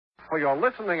for your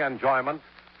listening enjoyment,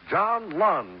 John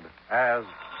Lund as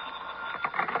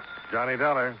Johnny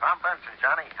Dollar. I'm Benson,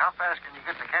 Johnny. How fast can you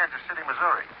get to Kansas City,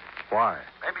 Missouri? Why?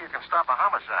 Maybe you can stop a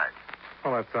homicide.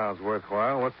 Well, that sounds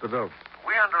worthwhile. What's the dope?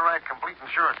 We underwrite complete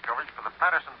insurance coverage for the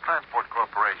Paterson Transport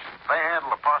Corporation. They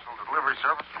handle a parcel delivery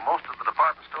service for most of the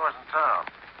department stores in town.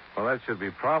 Well, that should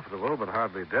be profitable, but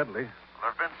hardly deadly. There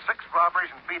have been 6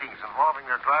 robberies and beatings involving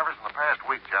their drivers in the past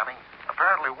week, Johnny.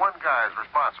 Apparently one guy is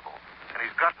responsible, and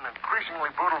he's gotten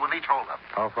increasingly brutal with each holdup.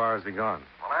 How far has he gone?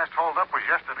 The last holdup was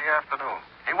yesterday afternoon.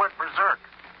 He went berserk.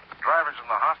 The driver's in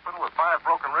the hospital with 5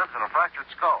 broken ribs and a fractured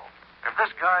skull. If this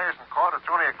guy isn't caught, it's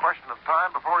only a question of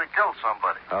time before he kills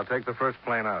somebody. I'll take the first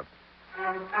plane out.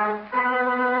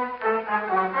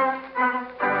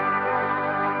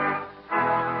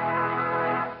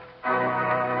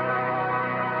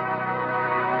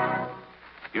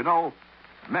 You know,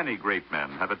 many great men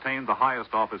have attained the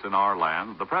highest office in our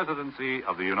land, the presidency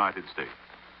of the United States.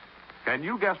 Can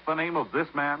you guess the name of this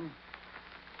man?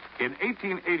 In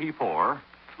 1884,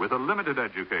 with a limited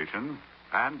education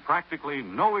and practically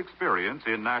no experience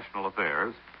in national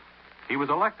affairs, he was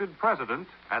elected president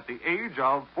at the age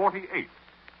of 48.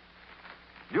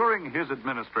 During his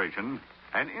administration,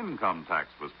 an income tax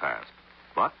was passed,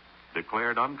 but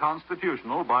declared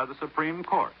unconstitutional by the Supreme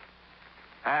Court.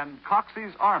 And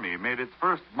Coxey's army made its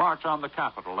first march on the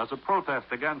Capitol as a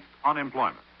protest against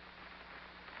unemployment.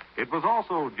 It was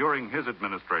also during his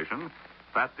administration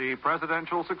that the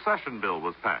Presidential Succession Bill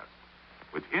was passed,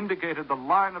 which indicated the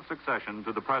line of succession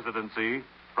to the presidency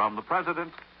from the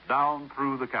president down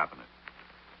through the cabinet.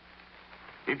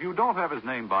 If you don't have his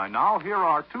name by now, here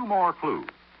are 2 more clues.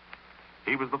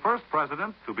 He was the first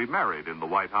president to be married in the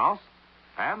White House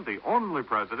and the only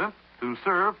president to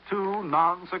serve 2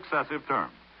 non-successive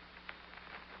terms.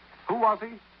 Who was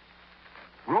he?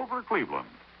 Grover Cleveland,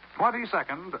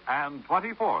 22nd and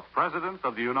 24th President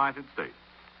of the United States.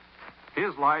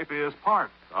 His life is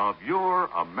part of your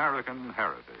American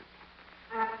heritage.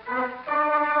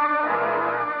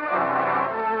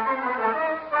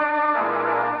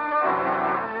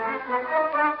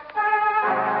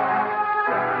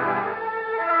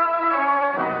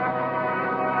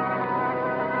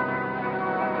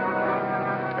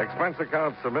 Expense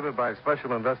account submitted by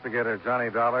Special Investigator Johnny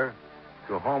Dollar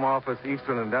to Home Office,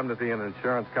 Eastern Indemnity and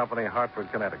Insurance Company, Hartford,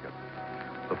 Connecticut.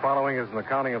 The following is an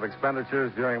accounting of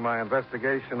expenditures during my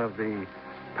investigation of the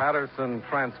Paterson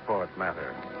transport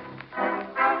matter.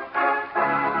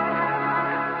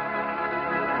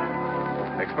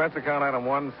 Expense account item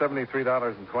 1,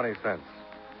 $73.20.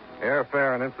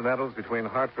 Airfare and incidentals between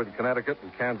Hartford, Connecticut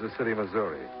and Kansas City,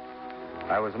 Missouri.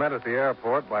 I was met at the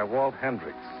airport by Walt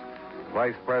Hendricks,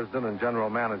 Vice President and General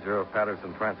Manager of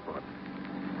Paterson Transport.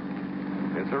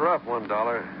 It's a rough one,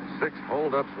 Dollar. 6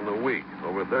 holdups in the week.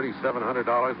 Over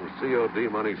 $3,700 in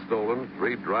COD money stolen.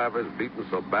 3 drivers beaten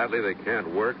so badly they can't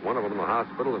work. 1 of them in the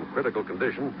hospital in critical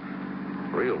condition.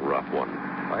 Real rough one.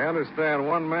 I understand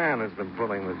 1 man has been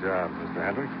pulling the job, Mr.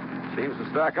 Hendricks. Seems to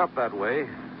stack up that way.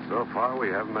 So far, we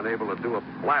haven't been able to do a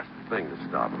blasted thing to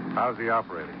stop him. How's he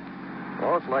operating?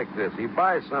 Oh, it's like this. He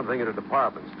buys something at a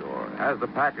department store, has the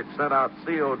package sent out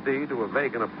COD to a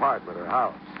vacant apartment or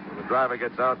house. When the driver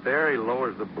gets out there, he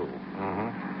lowers the boom.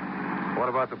 Mm-hmm. What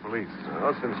about the police?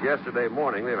 Well, since yesterday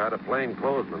morning, they've had a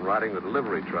plainclothesman riding the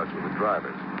delivery trucks with the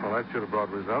drivers. Well, that should have brought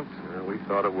results. Yeah, we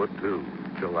thought it would, too,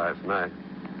 till last night.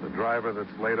 The driver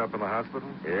that's laid up in the hospital?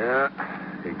 Yeah,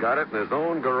 he got it in his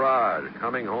own garage,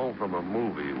 coming home from a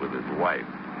movie with his wife.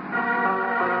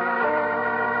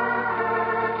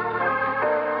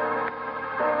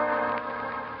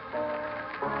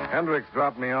 Hendricks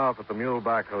dropped me off at the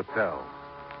Muleback Hotel.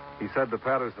 He said the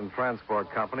Paterson Transport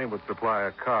Company would supply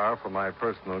a car for my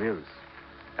personal use.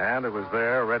 And it was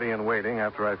there, ready and waiting,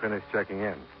 after I finished checking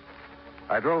in.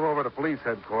 I drove over to police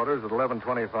headquarters at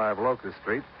 1125 Locust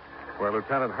Street, where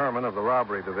Lieutenant Herman of the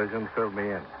Robbery Division filled me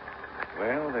in.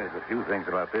 Well, there's a few things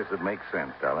about this that make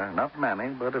sense, Dollar. Not many,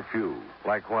 but a few.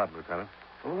 Like what, Lieutenant?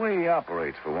 The way he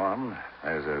operates, for one,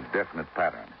 has a definite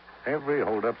pattern. Every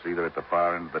holdup's either at the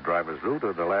far end of the driver's route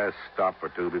or the last stop or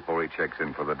 2 before he checks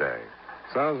in for the day.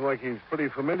 Sounds like he's pretty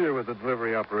familiar with the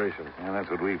delivery operation. And that's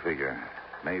what we figure.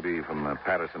 Maybe from the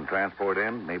Paterson transport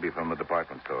end, maybe from the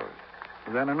department stores.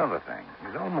 Then another thing.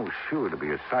 He's almost sure to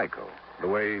be a psycho. The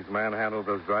way he's manhandled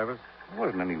those drivers? There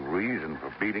wasn't any reason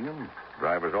for beating them.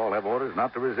 Drivers all have orders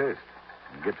not to resist.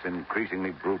 He gets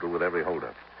increasingly brutal with every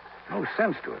holdup. No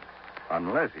sense to it,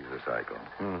 unless he's a psycho.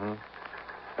 Mm-hmm.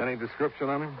 Any description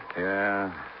on him? Yeah,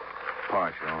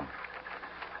 partial.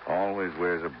 Always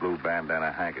wears a blue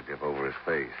bandana handkerchief over his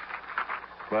face.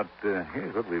 But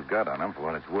here's what we've got on him for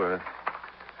what it's worth.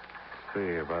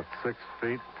 See, about 6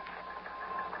 feet,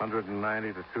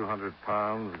 190 to 200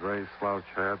 pounds, gray slouch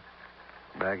hat,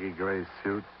 baggy gray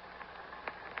suit.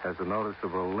 Has a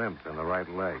noticeable limp in the right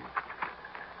leg.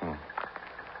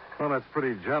 Well, that's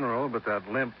pretty general, but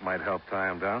that limp might help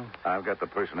tie him down. I've got the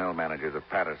personnel managers of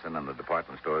Paterson and the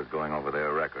department stores going over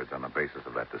their records on the basis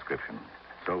of that description.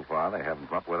 So far, they haven't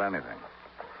come up with anything.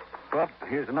 But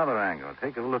here's another angle.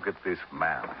 Take a look at this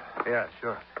map. Yeah,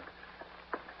 sure.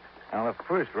 Now, the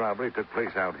first robbery took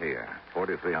place out here,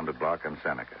 4300 block on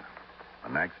Seneca.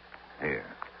 The next, here,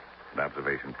 at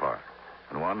Observation Park.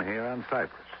 And one here on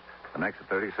Cypress. The next at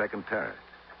 32nd Terrace.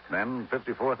 Then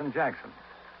 54th and Jackson.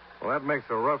 Well, that makes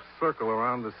a rough circle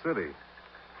around the city.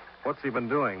 What's he been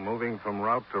doing? Moving from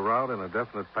route to route in a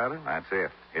definite pattern? That's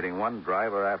it. Hitting one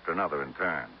driver after another in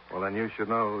turn. Well, then you should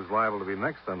know who's liable to be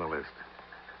next on the list.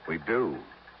 We do.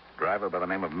 Driver by the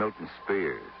name of Milton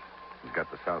Spears. He's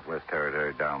got the Southwest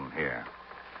Territory down here.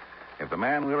 If the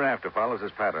man we're after follows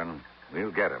his pattern, we'll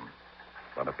get him.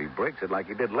 But if he breaks it like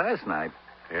he did last night...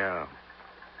 Yeah.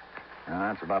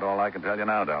 That's about all I can tell you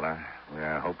now, Dollar.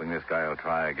 We're hoping this guy will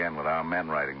try again with our men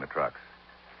riding the trucks.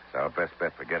 It's our best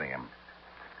bet for getting him.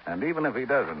 And even if he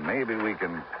doesn't, maybe we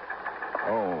can...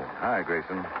 Oh, hi,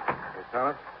 Grayson.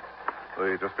 Lieutenant,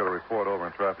 we just got a report over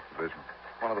in Traffic Division.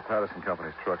 One of the Paterson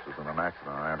Company's trucks was in an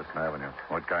accident on Anderson Avenue.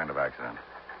 What kind of accident?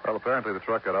 Well, apparently the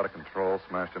truck got out of control,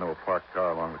 smashed into a parked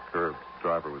car along the curb. The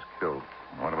driver was killed.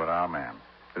 What about our man?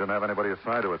 He didn't have anybody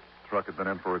assigned to it. The truck had been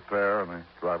in for repair, and the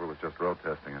driver was just road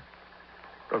testing it.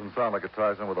 Doesn't sound like it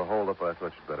ties in with a holdup, but I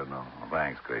thought you'd better know. Well,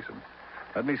 thanks, Grayson.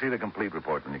 Let me see the complete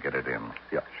report when you get it in.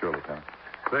 Yeah, sure, Lieutenant.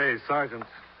 Say, Sergeant,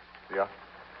 Yeah?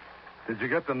 did you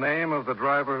get the name of the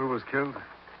driver who was killed?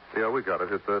 Yeah, we got it.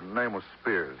 The name was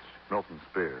Spears. Milton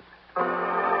Spears.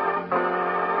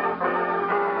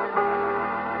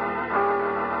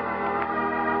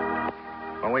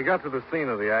 When we got to the scene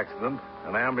of the accident,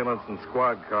 an ambulance and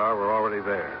squad car were already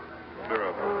there.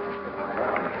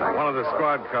 One of the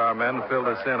squad car men filled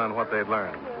us in on what they'd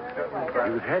learned.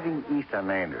 He was heading east on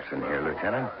Anderson here,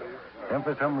 Lieutenant. Then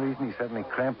for some reason he suddenly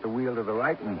clamped the wheel to the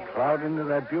right and plowed into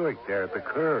that Buick there at the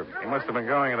curb. He must have been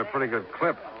going at a pretty good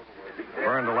clip.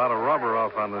 Burned a lot of rubber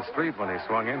off on the street when he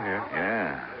swung in here.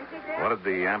 Yeah. What did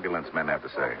the ambulance men have to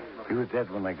say? He was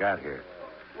dead when they got here.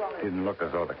 Didn't look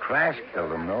as though the crash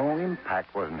killed him. No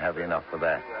impact wasn't heavy enough for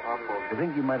that. I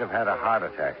think he might have had a heart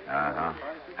attack. Uh-huh.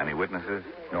 Any witnesses?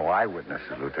 No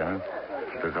eyewitnesses, Lieutenant.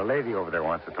 There's a lady over there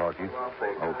wants to talk to you.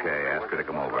 Okay, ask her to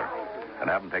come over. And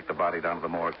have them take the body down to the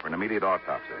morgue for an immediate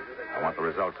autopsy. I want the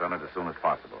results on it as soon as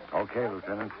possible. Okay,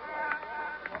 Lieutenant.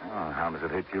 Oh, how does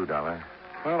it hit you, Dollar?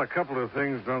 Well, a couple of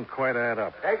things don't quite add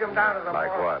up. Take him down to the Like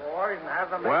what? boys, and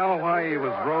have them... Well, why he was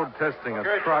road testing a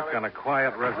truck on a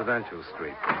quiet residential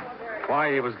street.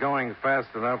 Why he was going fast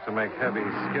enough to make heavy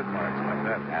skid marks like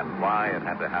that. And why it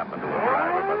had to happen to a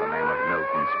driver by the name of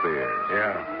Milton Spears.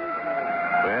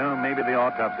 Yeah. Well, maybe the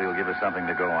autopsy will give us something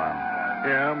to go on.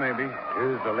 Yeah, maybe.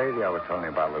 Here's the lady I was telling you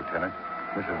about, Lieutenant.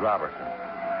 Mrs. Robertson.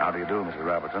 How do you do, Mrs.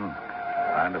 Robertson?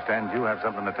 I understand you have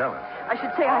something to tell us. I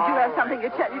should say I do have something to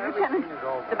tell you, Lieutenant.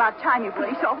 It's about time you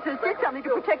police officers did something to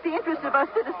protect the interests of our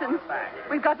citizens.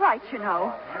 We've got rights, you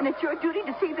know, and it's your duty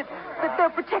to see that they're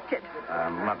protected.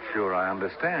 I'm not sure I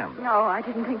understand. No, I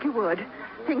didn't think you would.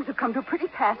 Things have come to a pretty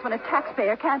pass when a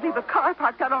taxpayer can't leave a car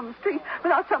parked out on the street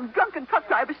without some drunken truck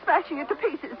driver smashing it to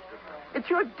pieces. It's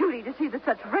your duty to see that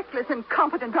such reckless,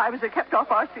 incompetent drivers are kept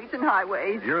off our streets and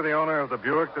highways. You're the owner of the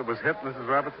Buick that was hit, Mrs.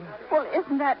 Robertson? Well,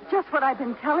 isn't that just what I've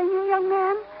been telling you, young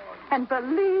man? And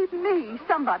believe me,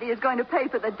 somebody is going to pay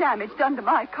for the damage done to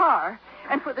my car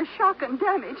and for the shock and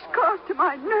damage caused to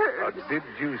my nerves. Did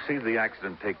you see the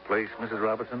accident take place, Mrs.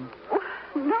 Robertson? Oh,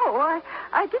 no,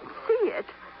 I didn't see it.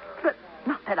 But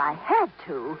not that I had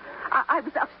to. I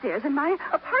was upstairs in my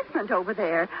apartment over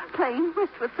there, playing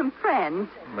whist with some friends.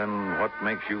 Then what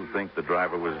makes you think the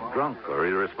driver was drunk or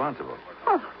irresponsible?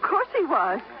 Well, of course he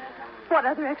was. What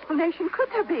other explanation could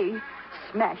there be?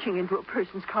 Smashing into a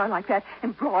person's car like that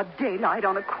in broad daylight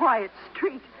on a quiet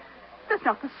street. There's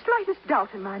not the slightest doubt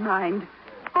in my mind.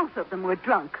 Both of them were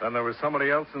drunk. Then there was somebody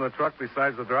else in the truck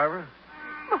besides the driver?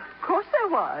 Well, of course there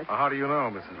was. How do you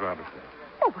know, Mrs. Robertson?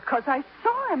 Oh, because I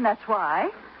saw him, that's why.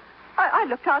 I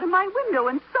looked out of my window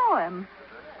and saw him.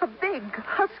 A big,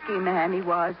 husky man he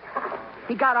was.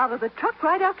 He got out of the truck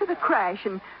right after the crash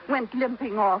and went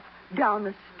limping off down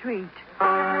the street.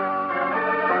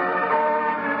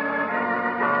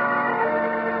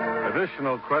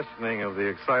 Additional questioning of the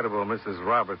excitable Mrs.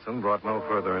 Robertson brought no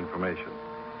further information.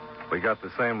 We got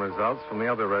the same results from the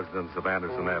other residents of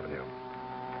Anderson Avenue.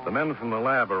 The men from the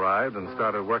lab arrived and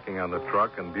started working on the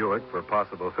truck and Buick for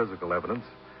possible physical evidence,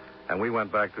 and we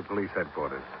went back to police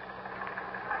headquarters.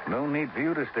 No need for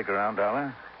you to stick around,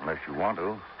 Dollar, unless you want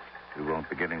to. We won't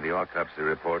be getting the autopsy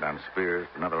report on Spears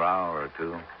for another hour or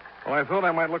two. Well, I thought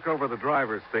I might look over the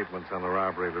driver's statements on the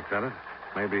robbery, Lieutenant.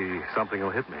 Maybe something will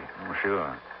hit me. Oh,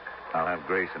 sure. I'll have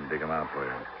Grayson dig them out for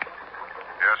you.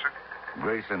 Yes, sir?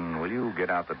 Grayson, will you get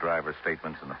out the driver's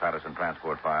statements and the Paterson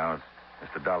transport files?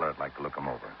 Mr. Dollar would like to look them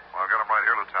over. Well, I've got them right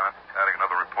here, Lieutenant. Adding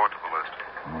another report to the list.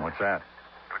 Oh, what's that?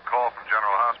 Got a call from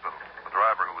General Hospital. The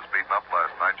driver who was beaten up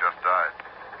last night just died.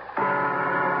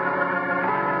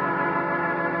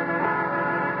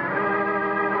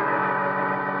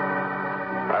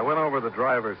 I went over the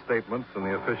driver's statements and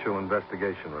the official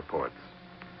investigation reports.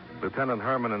 Lieutenant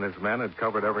Herman and his men had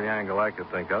covered every angle I could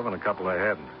think of, and a couple I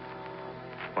hadn't.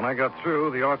 When I got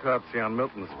through, the autopsy on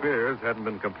Milton Spears hadn't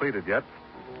been completed yet,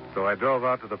 so I drove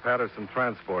out to the Paterson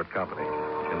Transport Company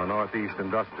in the Northeast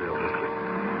Industrial District.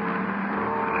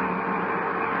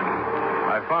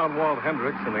 I found Walt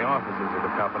Hendricks in the offices of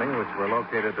the company, which were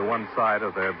located to one side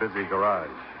of their busy garage.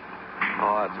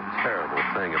 Oh, that's a terrible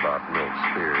thing about Milt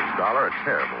Spears, Dollar. A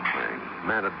terrible thing.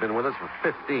 Man had been with us for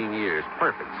 15 years.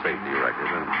 Perfect safety record,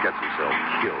 and gets himself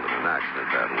killed in an accident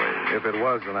that way. If it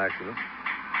was an accident.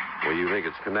 Well, you think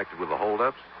it's connected with the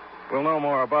holdups? We'll know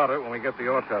more about it when we get the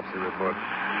autopsy report.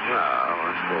 Well,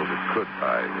 I suppose it could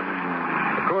tie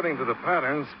in. According to the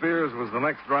pattern, Spears was the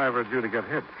next driver due to get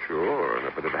hit. Sure, and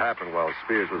if it had happened while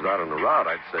Spears was out on the route,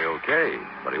 I'd say okay.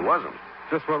 But he wasn't.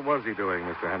 Just what was he doing,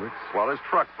 Mr. Hendricks? Well, his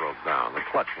truck broke down, the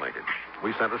clutch linkage.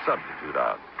 We sent a substitute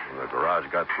out. When the garage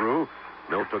got through,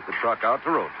 Milt took the truck out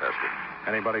to road test it.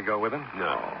 Anybody go with him?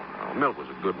 No. Milt was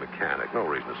a good mechanic. No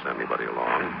reason to send anybody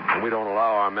along. And we don't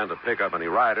allow our men to pick up any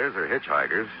riders or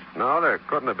hitchhikers. No, there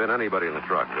couldn't have been anybody in the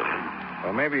truck with him.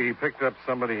 Well, maybe he picked up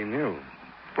somebody he knew.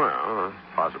 Well, a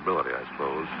possibility, I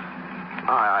suppose.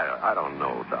 I don't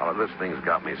know, Dollar. This thing's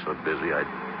got me so busy I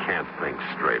can't think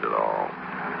straight at all.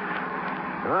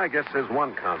 Well, I guess there's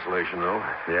one consolation, though.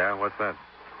 Yeah, what's that?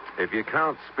 If you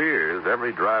count Spears,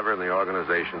 every driver in the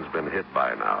organization's been hit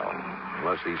by now.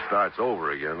 Unless he starts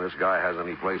over again, this guy has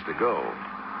any place to go.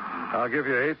 I'll give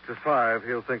you 8 to 5.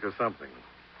 He'll think of something.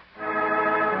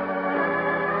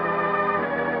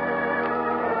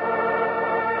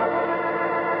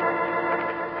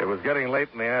 It was getting late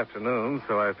in the afternoon,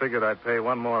 so I figured I'd pay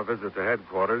one more visit to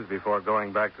headquarters before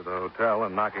going back to the hotel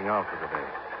and knocking off for the day.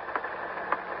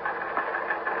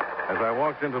 As I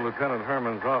walked into Lieutenant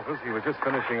Herman's office, he was just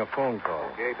finishing a phone call.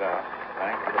 Okay, Doc.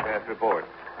 Thanks for the fast report.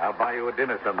 I'll buy you a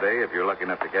dinner someday if you're lucky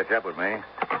enough to catch up with me.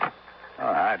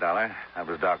 Oh, hi, Dollar. That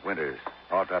was Doc Winters,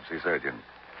 autopsy surgeon.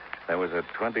 There was a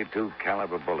 .22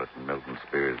 caliber bullet in Milton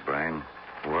Spears' brain.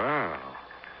 Wow.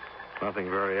 Nothing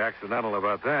very accidental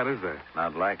about that, is there?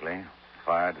 Not likely.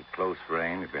 Fired at close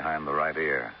range behind the right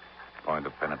ear. Point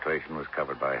of penetration was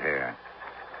covered by hair.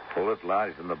 Bullet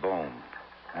lodged in the bone.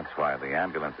 That's why the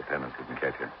ambulance attendants didn't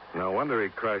catch it. No wonder he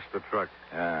crashed the truck.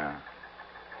 Yeah.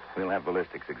 We'll have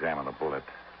ballistics examine the bullet.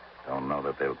 Don't know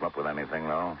that they'll come up with anything,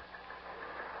 though.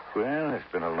 Well,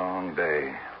 it's been a long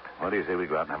day. What do you say we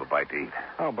go out and have a bite to eat?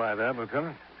 I'll buy that,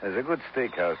 Lieutenant. There's a good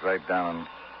steakhouse right down.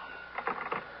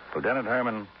 Lieutenant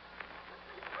Herman.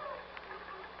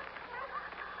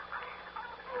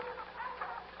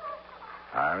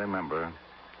 I remember.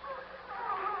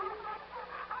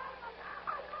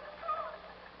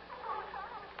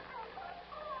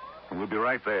 We'll be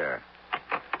right there.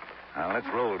 Now, let's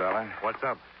roll, Dollar. What's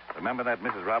up? Remember that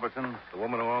Mrs. Robertson? The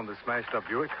woman who owned the smashed-up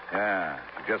Buick? Yeah.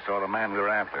 She just saw the man we were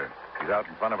after. He's out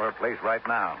in front of her place right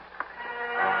now.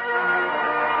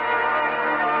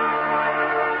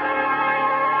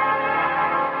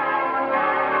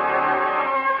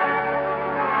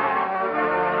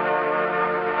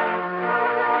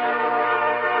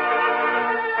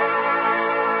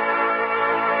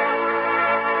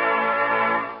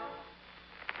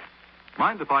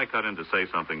 Mind if I cut in to say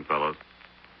something, fellows?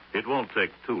 It won't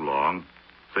take too long,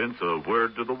 since a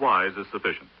word to the wise is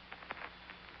sufficient.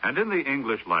 And in the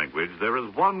English language, there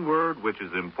is one word which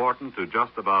is important to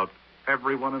just about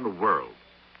everyone in the world.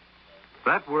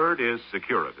 That word is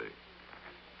security.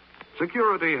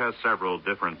 Security has several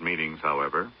different meanings,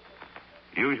 however.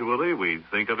 Usually, we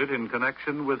think of it in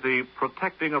connection with the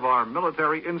protecting of our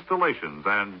military installations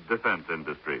and defense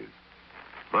industries.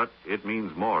 But it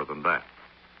means more than that.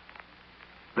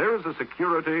 There is a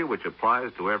security which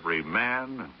applies to every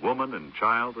man, woman, and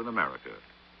child in America.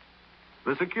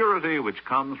 The security which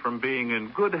comes from being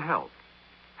in good health,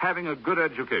 having a good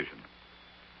education,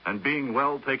 and being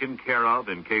well taken care of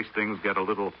in case things get a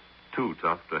little too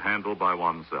tough to handle by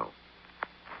oneself.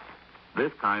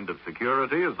 This kind of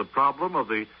security is the problem of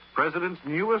the President's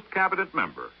newest cabinet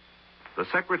member, the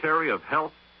Secretary of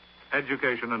Health,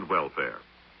 Education, and Welfare.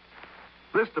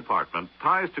 This department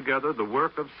ties together the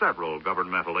work of several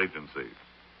governmental agencies.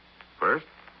 First,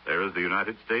 there is the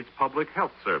United States Public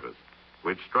Health Service,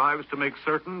 which strives to make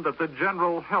certain that the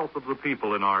general health of the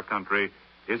people in our country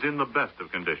is in the best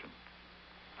of conditions.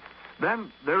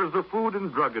 Then there is the Food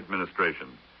and Drug Administration,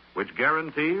 which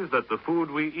guarantees that the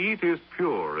food we eat is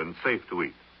pure and safe to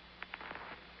eat.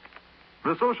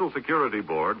 The Social Security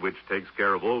Board, which takes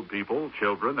care of old people,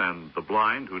 children, and the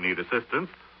blind who need assistance,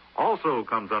 also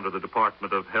comes under the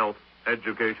Department of Health,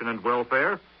 Education, and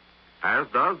Welfare, as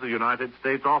does the United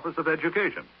States Office of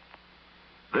Education.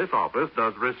 This office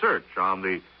does research on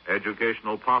the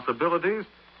educational possibilities,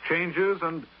 changes,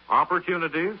 and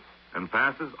opportunities, and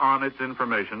passes on its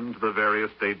information to the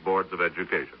various state boards of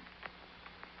education.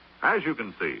 As you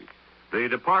can see, the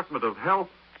Department of Health,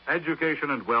 Education,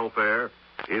 and Welfare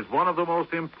is one of the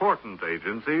most important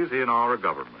agencies in our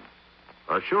government,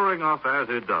 assuring us, as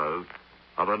it does,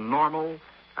 of a normal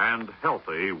and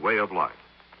healthy way of life.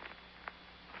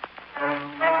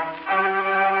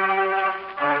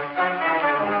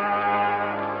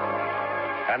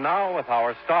 And now, with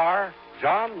our star,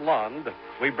 John Lund,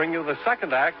 we bring you the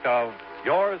second act of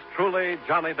Yours Truly,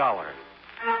 Johnny Dollar.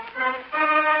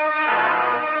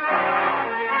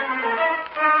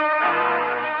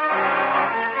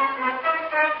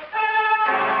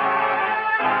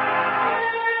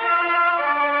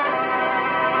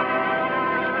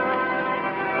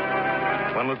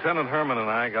 When Lieutenant Herman and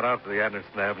I got out to the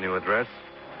Anderson Avenue address,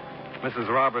 Mrs.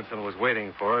 Robertson was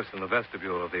waiting for us in the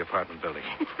vestibule of the apartment building.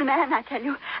 It's the man, I tell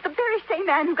you. The very same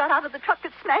man who got out of the truck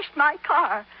that smashed my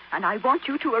car. And I want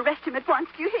you to arrest him at once,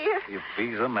 do you hear? If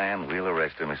he's a man, we'll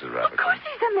arrest him, Mrs. Robertson. Of course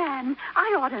he's a man.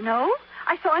 I ought to know.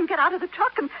 I saw him get out of the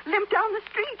truck and limp down the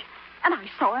street. And I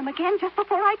saw him again just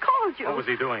before I called you. What was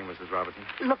he doing, Mrs. Robertson?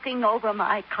 Looking over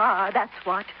my car, that's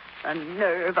what. The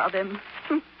nerve of him.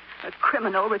 A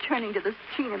criminal returning to the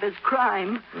scene of his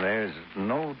crime. There's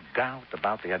no doubt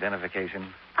about the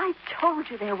identification. I told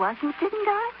you there wasn't, didn't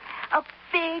I? A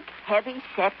big,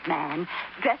 heavy-set man,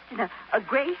 dressed in a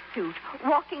gray suit,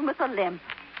 walking with a limp.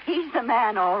 He's the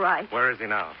man, all right. Where is he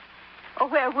now? Oh,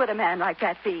 where would a man like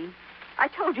that be? I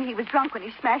told you he was drunk when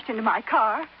he smashed into my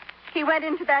car. He went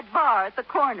into that bar at the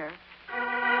corner.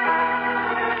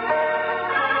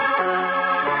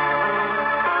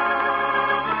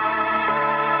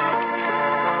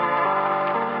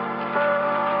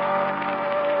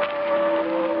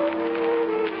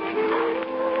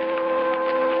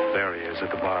 At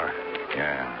the bar.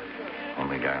 Yeah.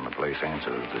 Only guy in the place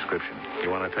answers the description. You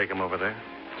want to take him over there?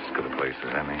 As good a place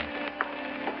as any.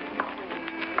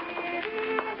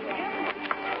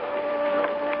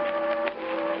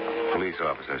 Police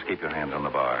officers, keep your hands on the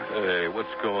bar. Hey,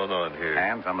 what's going on here?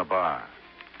 Hands on the bar.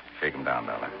 Shake him down,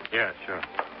 Dollar. Yeah, sure.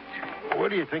 What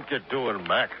do you think you're doing,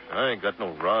 Mac? I ain't got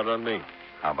no rod on me.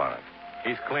 How about it?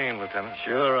 He's clean, Lieutenant.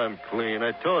 Sure, I'm clean.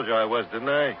 I told you I was, didn't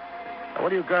I? Now, what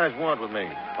do you guys want with me?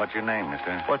 What's your name,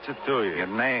 mister? What's it to you? Your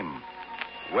name.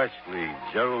 Wesley,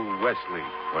 Gerald Wesley.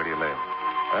 Where do you live?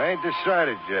 I ain't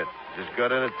decided yet. Just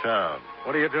got into town.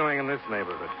 What are you doing in this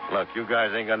neighborhood? Look, you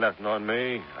guys ain't got nothing on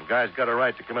me. A guy's got a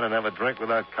right to come in and have a drink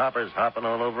without coppers hopping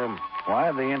all over him.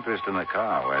 Why the interest in the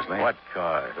car, Wesley? What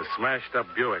car? The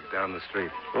smashed-up Buick down the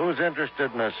street. Who's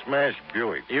interested in a smashed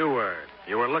Buick? You were.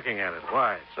 You were looking at it.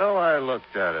 Why? So I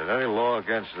looked at it. Any law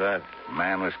against that? The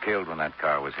man was killed when that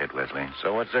car was hit, Wesley.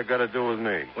 So what's that got to do with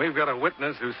me? We've got a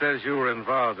witness who says you were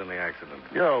involved in the accident.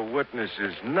 Your witness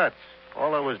is nuts.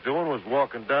 All I was doing was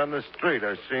walking down the street.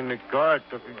 I seen the car,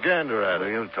 took a gander at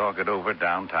it. We'll talk it over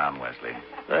downtown, Wesley.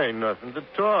 There ain't nothing to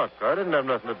talk. I didn't have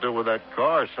nothing to do with that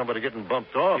car. Somebody getting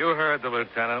bumped off. You heard the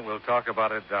lieutenant. We'll talk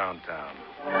about it downtown.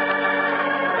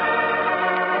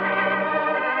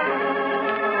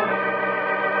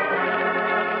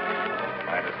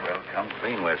 Might as well come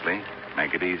clean, Wesley.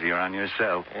 Make it easier on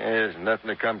yourself. There's nothing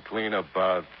to come clean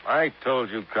about. I told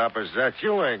you, coppers, that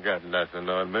you ain't got nothing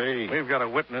on me. We've got a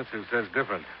witness who says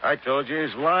different. I told you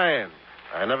he's lying.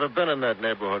 I never been in that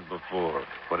neighborhood before.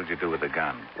 What did you do with the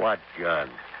gun? What gun?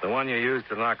 The one you used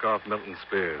to knock off Milton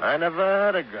Spears. I never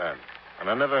had a gun. And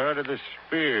I never heard of the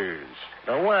Spears.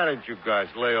 Now, why don't you guys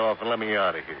lay off and let me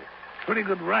out of here? Pretty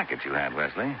good racket you had,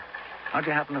 Wesley. How'd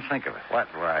you happen to think of it? What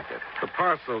racket? The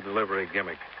parcel delivery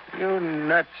gimmick. You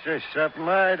nuts or something?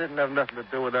 I didn't have nothing to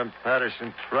do with them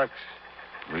Paterson trucks.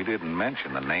 We didn't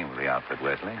mention the name of the outfit,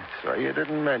 Wesley. So you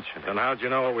didn't mention it. Then how'd you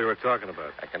know what we were talking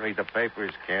about? I can read the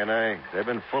papers, can't I? They've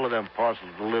been full of them parcel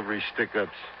delivery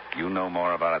stick-ups. You know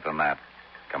more about it than that.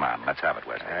 Come on, let's have it,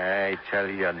 Wesley. I tell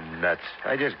you, you're nuts.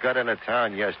 I just got into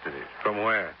town yesterday. From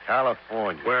where?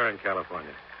 California. Where in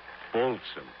California?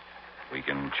 Folsom. We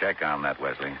can check on that,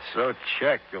 Wesley. So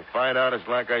check. You'll find out it's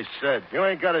like I said. You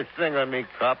ain't got a thing on me,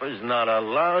 coppers. Not a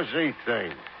lousy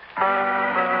thing.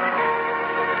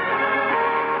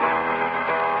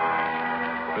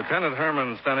 Lieutenant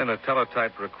Herman sent in a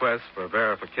teletype request for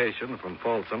verification from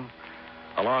Folsom,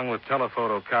 along with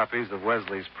telephoto copies of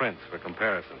Wesley's prints for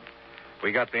comparison.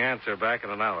 We got the answer back in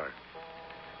an hour.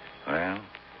 Well,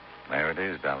 there it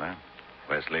is, Dollar.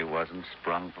 Wesley wasn't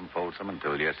sprung from Folsom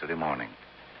until yesterday morning.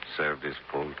 Served his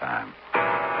full time.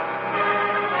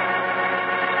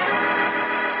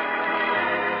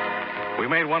 We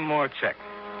made one more check.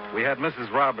 We had Mrs.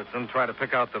 Robertson try to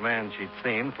pick out the man she'd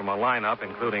seen from a lineup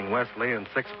including Wesley and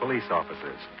 6 police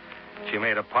officers. She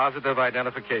made a positive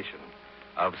identification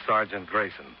of Sergeant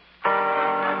Grayson.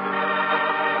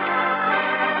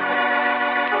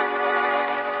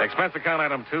 Expense account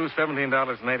item 2,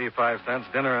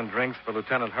 $17.85, dinner and drinks for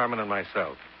Lieutenant Herman and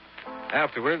myself.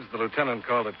 Afterwards, the lieutenant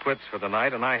called it quits for the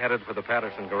night, and I headed for the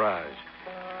Paterson garage.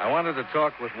 I wanted to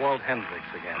talk with Walt Hendricks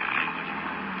again.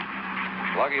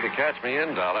 Lucky to catch me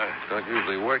in, Dollar. Don't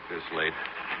usually work this late,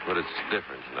 but it's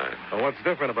different tonight. Well, what's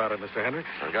different about it, Mr. Hendricks?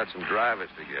 I've got some drivers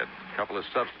to get. A couple of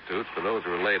substitutes for those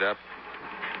who are laid up.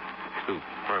 2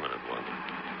 permanent ones.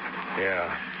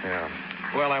 Yeah.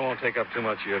 Well, I won't take up too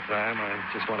much of your time. I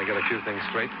just want to get a few things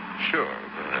straight. Sure,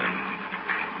 go ahead.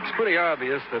 It's pretty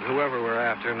obvious that whoever we're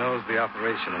after knows the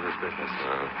operation of this business.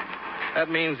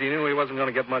 That means he knew he wasn't going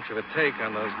to get much of a take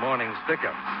on those morning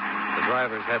stick-ups. The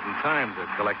drivers hadn't time to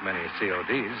collect many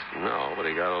CODs. No, but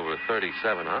he got over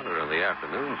 3,700 on the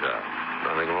afternoon job.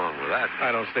 Nothing wrong with that.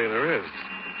 I don't say there is.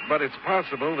 But it's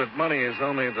possible that money is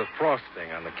only the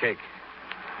frosting on the cake.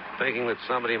 Thinking that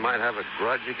somebody might have a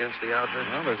grudge against the outfit?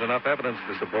 Well, there's enough evidence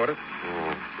to support it.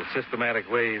 The systematic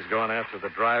way he's gone after the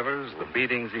drivers, the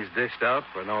beatings he's dished out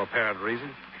for no apparent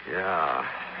reason. Yeah,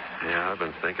 I've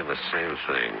been thinking the same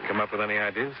thing. Come up with any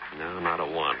ideas? No, not a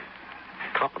one.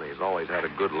 Company's always had a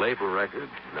good labor record,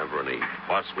 never any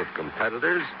fuss with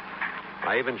competitors.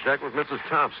 I even checked with Mrs.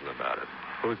 Thompson about it.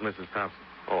 Who's Mrs. Thompson?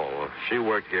 Oh, she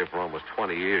worked here for almost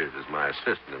 20 years as my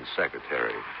assistant and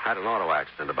secretary. Had an auto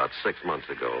accident about 6 months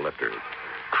ago. Left her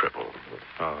crippled.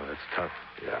 Oh, that's tough.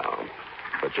 Yeah.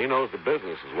 But she knows the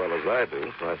business as well as I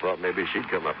do, so I thought maybe she'd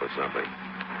come up with something.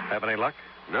 Have any luck?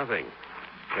 Nothing.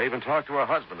 I even talked to her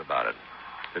husband about it.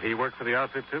 Did he work for the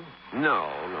outfit, too? No,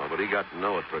 but he got to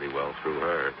know it pretty well through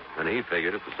her. And he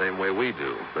figured it the same way we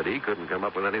do. But he couldn't come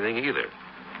up with anything either.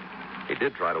 He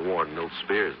did try to warn Milt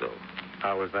Spears, though.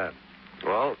 How was that?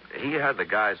 Well, he had the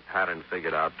guy's pattern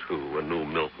figured out, too, and knew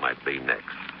Milt might be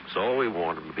next. So we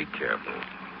warned him to be careful.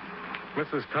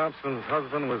 Mrs. Thompson's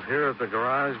husband was here at the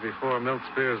garage before Milt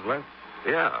Spears left?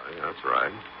 Yeah, that's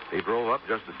right. He drove up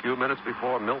just a few minutes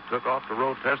before Milt took off to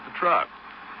road test the truck.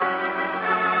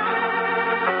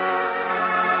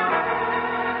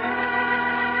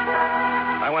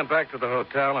 I went back to the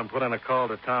hotel and put in a call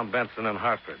to Tom Benson in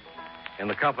Hartford. In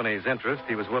the company's interest,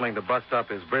 he was willing to bust up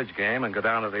his bridge game and go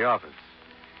down to the office.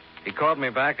 He called me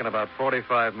back in about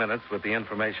 45 minutes with the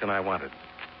information I wanted.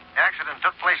 The accident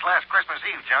took place last Christmas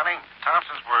Eve, Johnny.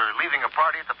 Thompsons were leaving a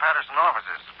party at the Paterson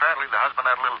offices. Apparently, the husband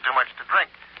had a little too much to drink.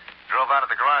 Drove out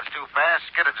of the garage too fast,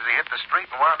 skidded as he hit the street,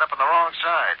 and wound up on the wrong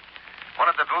side.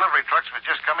 One of the delivery trucks was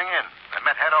just coming in. They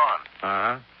met head on.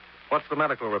 Uh-huh. What's the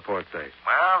medical report say?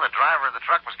 Well, the driver of the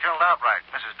truck was killed outright.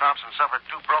 Mrs. Thompson suffered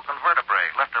 2 broken vertebrae,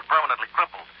 left her permanently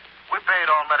crippled. We paid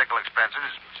all medical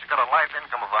expenses. She's got a life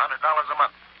income of $100 a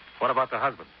month. What about the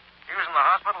husband? He was in the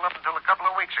hospital up until a couple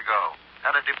of weeks ago.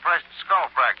 Had a depressed skull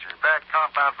fracture, bad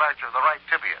compound fracture of the right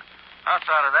tibia.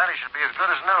 Outside of that, he should be as good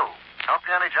as new. Help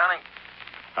you any, Johnny?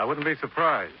 I wouldn't be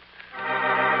surprised.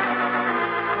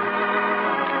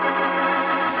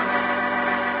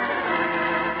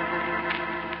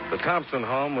 The Thompson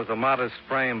home was a modest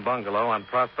frame bungalow on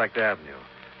Prospect Avenue,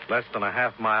 less than a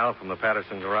half mile from the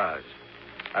Paterson garage.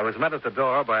 I was met at the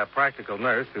door by a practical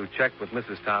nurse who checked with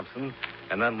Mrs. Thompson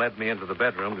and then led me into the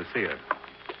bedroom to see her.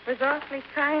 It was awfully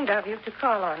kind of you to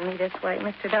call on me this way,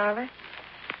 Mr. Dollar.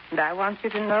 And I want you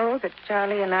to know that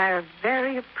Charlie and I are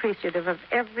very appreciative of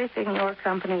everything your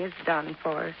company has done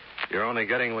for us. You're only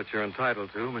getting what you're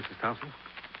entitled to, Mrs. Thompson?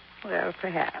 Well,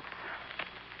 perhaps.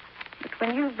 But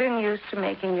when you've been used to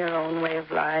making your own way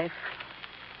of life,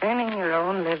 earning your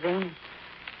own living,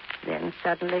 then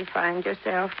suddenly find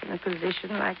yourself in a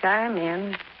position like I'm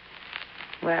in,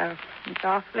 well, it's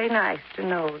awfully nice to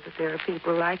know that there are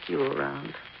people like you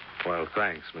around. Well,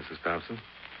 thanks, Mrs. Thompson.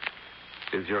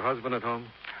 Is your husband at home?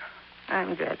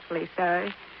 I'm dreadfully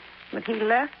sorry, but he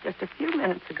left just a few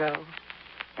minutes ago.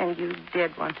 And you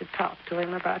did want to talk to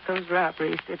him about those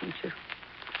robberies, didn't you?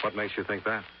 What makes you think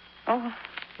that? Oh,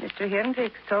 Mr.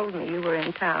 Hendricks told me you were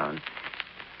in town.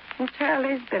 And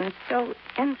Charlie's been so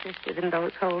interested in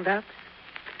those holdups.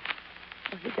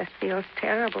 Well, he just feels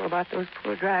terrible about those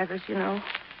poor drivers, you know.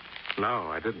 No,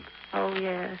 I didn't. Oh,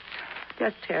 yes.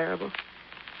 Just terrible.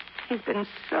 He's been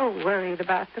so worried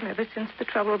about them ever since the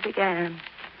trouble began.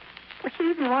 Well, he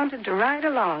even wanted to ride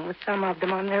along with some of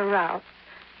them on their routes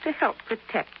to help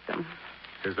protect them.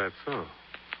 Is that so?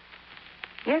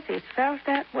 Yes, he's felt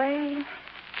that way,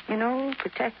 you know,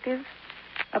 protective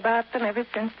about them ever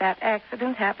since that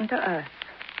accident happened to us.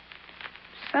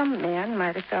 Some men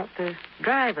might have felt the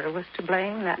driver was to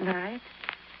blame that night.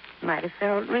 Might have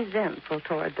felt resentful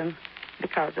toward them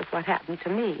because of what happened to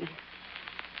me.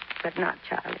 But not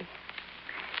Charlie.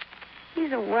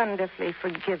 He's a wonderfully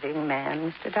forgiving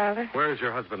man, Mr. Dollar. Where's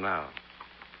your husband now?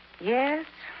 Yes.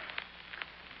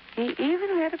 He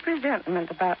even had a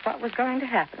presentiment about what was going to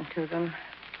happen to them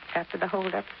after the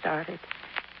holdup started.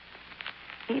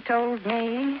 He told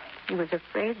me he was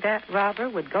afraid that robber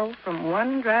would go from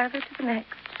one driver to the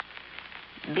next,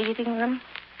 beating them,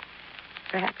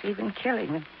 perhaps even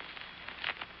killing them.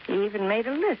 He even made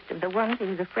a list of the ones he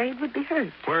was afraid would be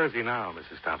hurt. Where is he now,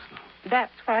 Mrs. Thompson?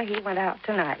 That's why he went out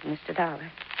tonight, Mr.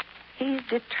 Dollar. He's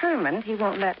determined he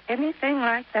won't let anything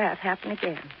like that happen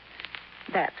again.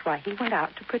 That's why he went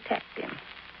out to protect him.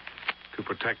 To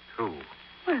protect who?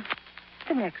 Well,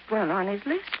 the next one on his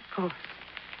list, of course.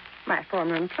 My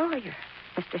former employer,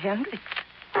 Mr. Hendricks.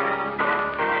 The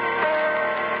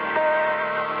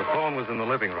phone was in the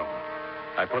living room.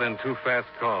 I put in 2 fast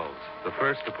calls. The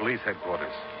first to police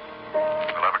headquarters. We'll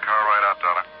have a car right out,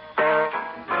 Dollar.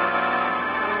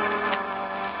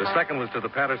 The second was to the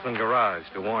Paterson garage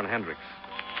to warn Hendricks.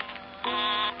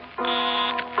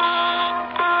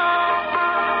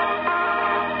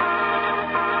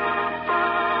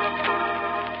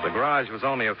 The garage was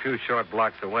only a few short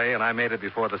blocks away, and I made it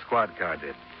before the squad car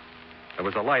did. There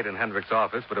was a light in Hendricks'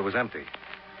 office, but it was empty.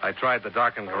 I tried the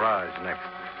darkened garage next.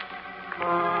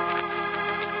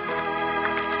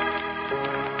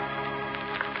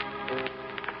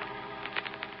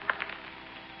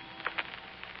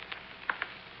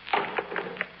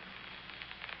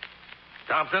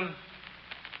 Thompson?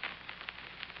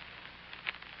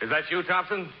 Is that you,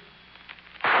 Thompson?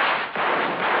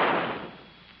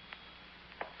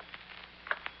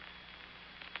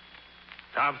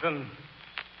 Thompson?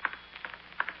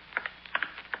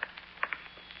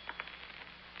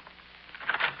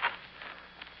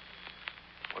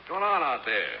 What's going on out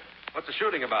there? What's the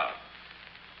shooting about?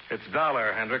 It's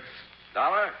Dollar, Hendricks.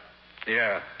 Dollar?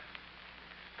 Yeah.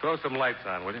 Throw some lights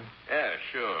on, will you? Yeah,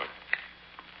 sure.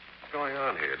 What's going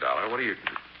on here, Dollar? What are you...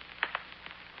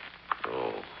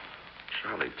 Oh,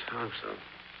 Charlie Thompson.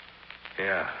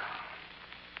 Yeah.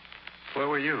 Where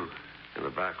were you? In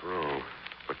the back room.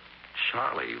 But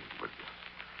Charlie,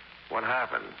 what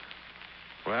happened?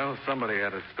 Well, somebody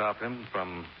had to stop him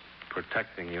from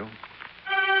protecting you.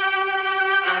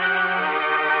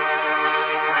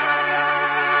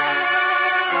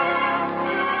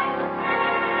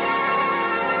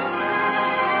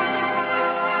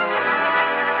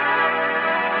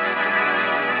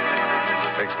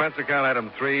 Expense account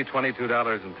item 3,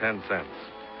 $22.10.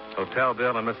 Hotel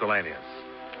bill and miscellaneous.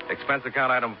 Expense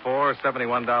account item 4,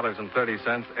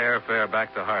 $71.30, airfare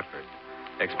back to Hartford.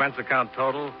 Expense account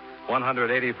total,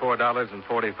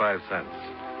 $184.45.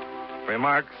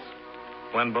 Remarks: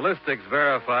 when ballistics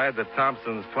verified that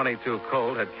Thompson's .22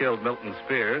 Colt had killed Milton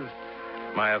Spears,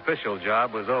 my official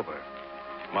job was over.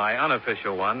 My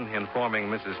unofficial one, informing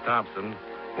Mrs. Thompson,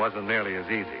 wasn't nearly as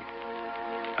easy.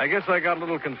 I guess I got a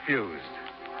little confused.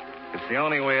 It's the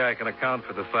only way I can account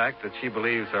for the fact that she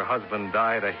believes her husband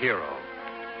died a hero,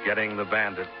 getting the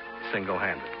bandit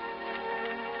single-handed.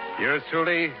 Yours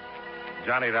truly,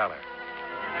 Johnny Dollar.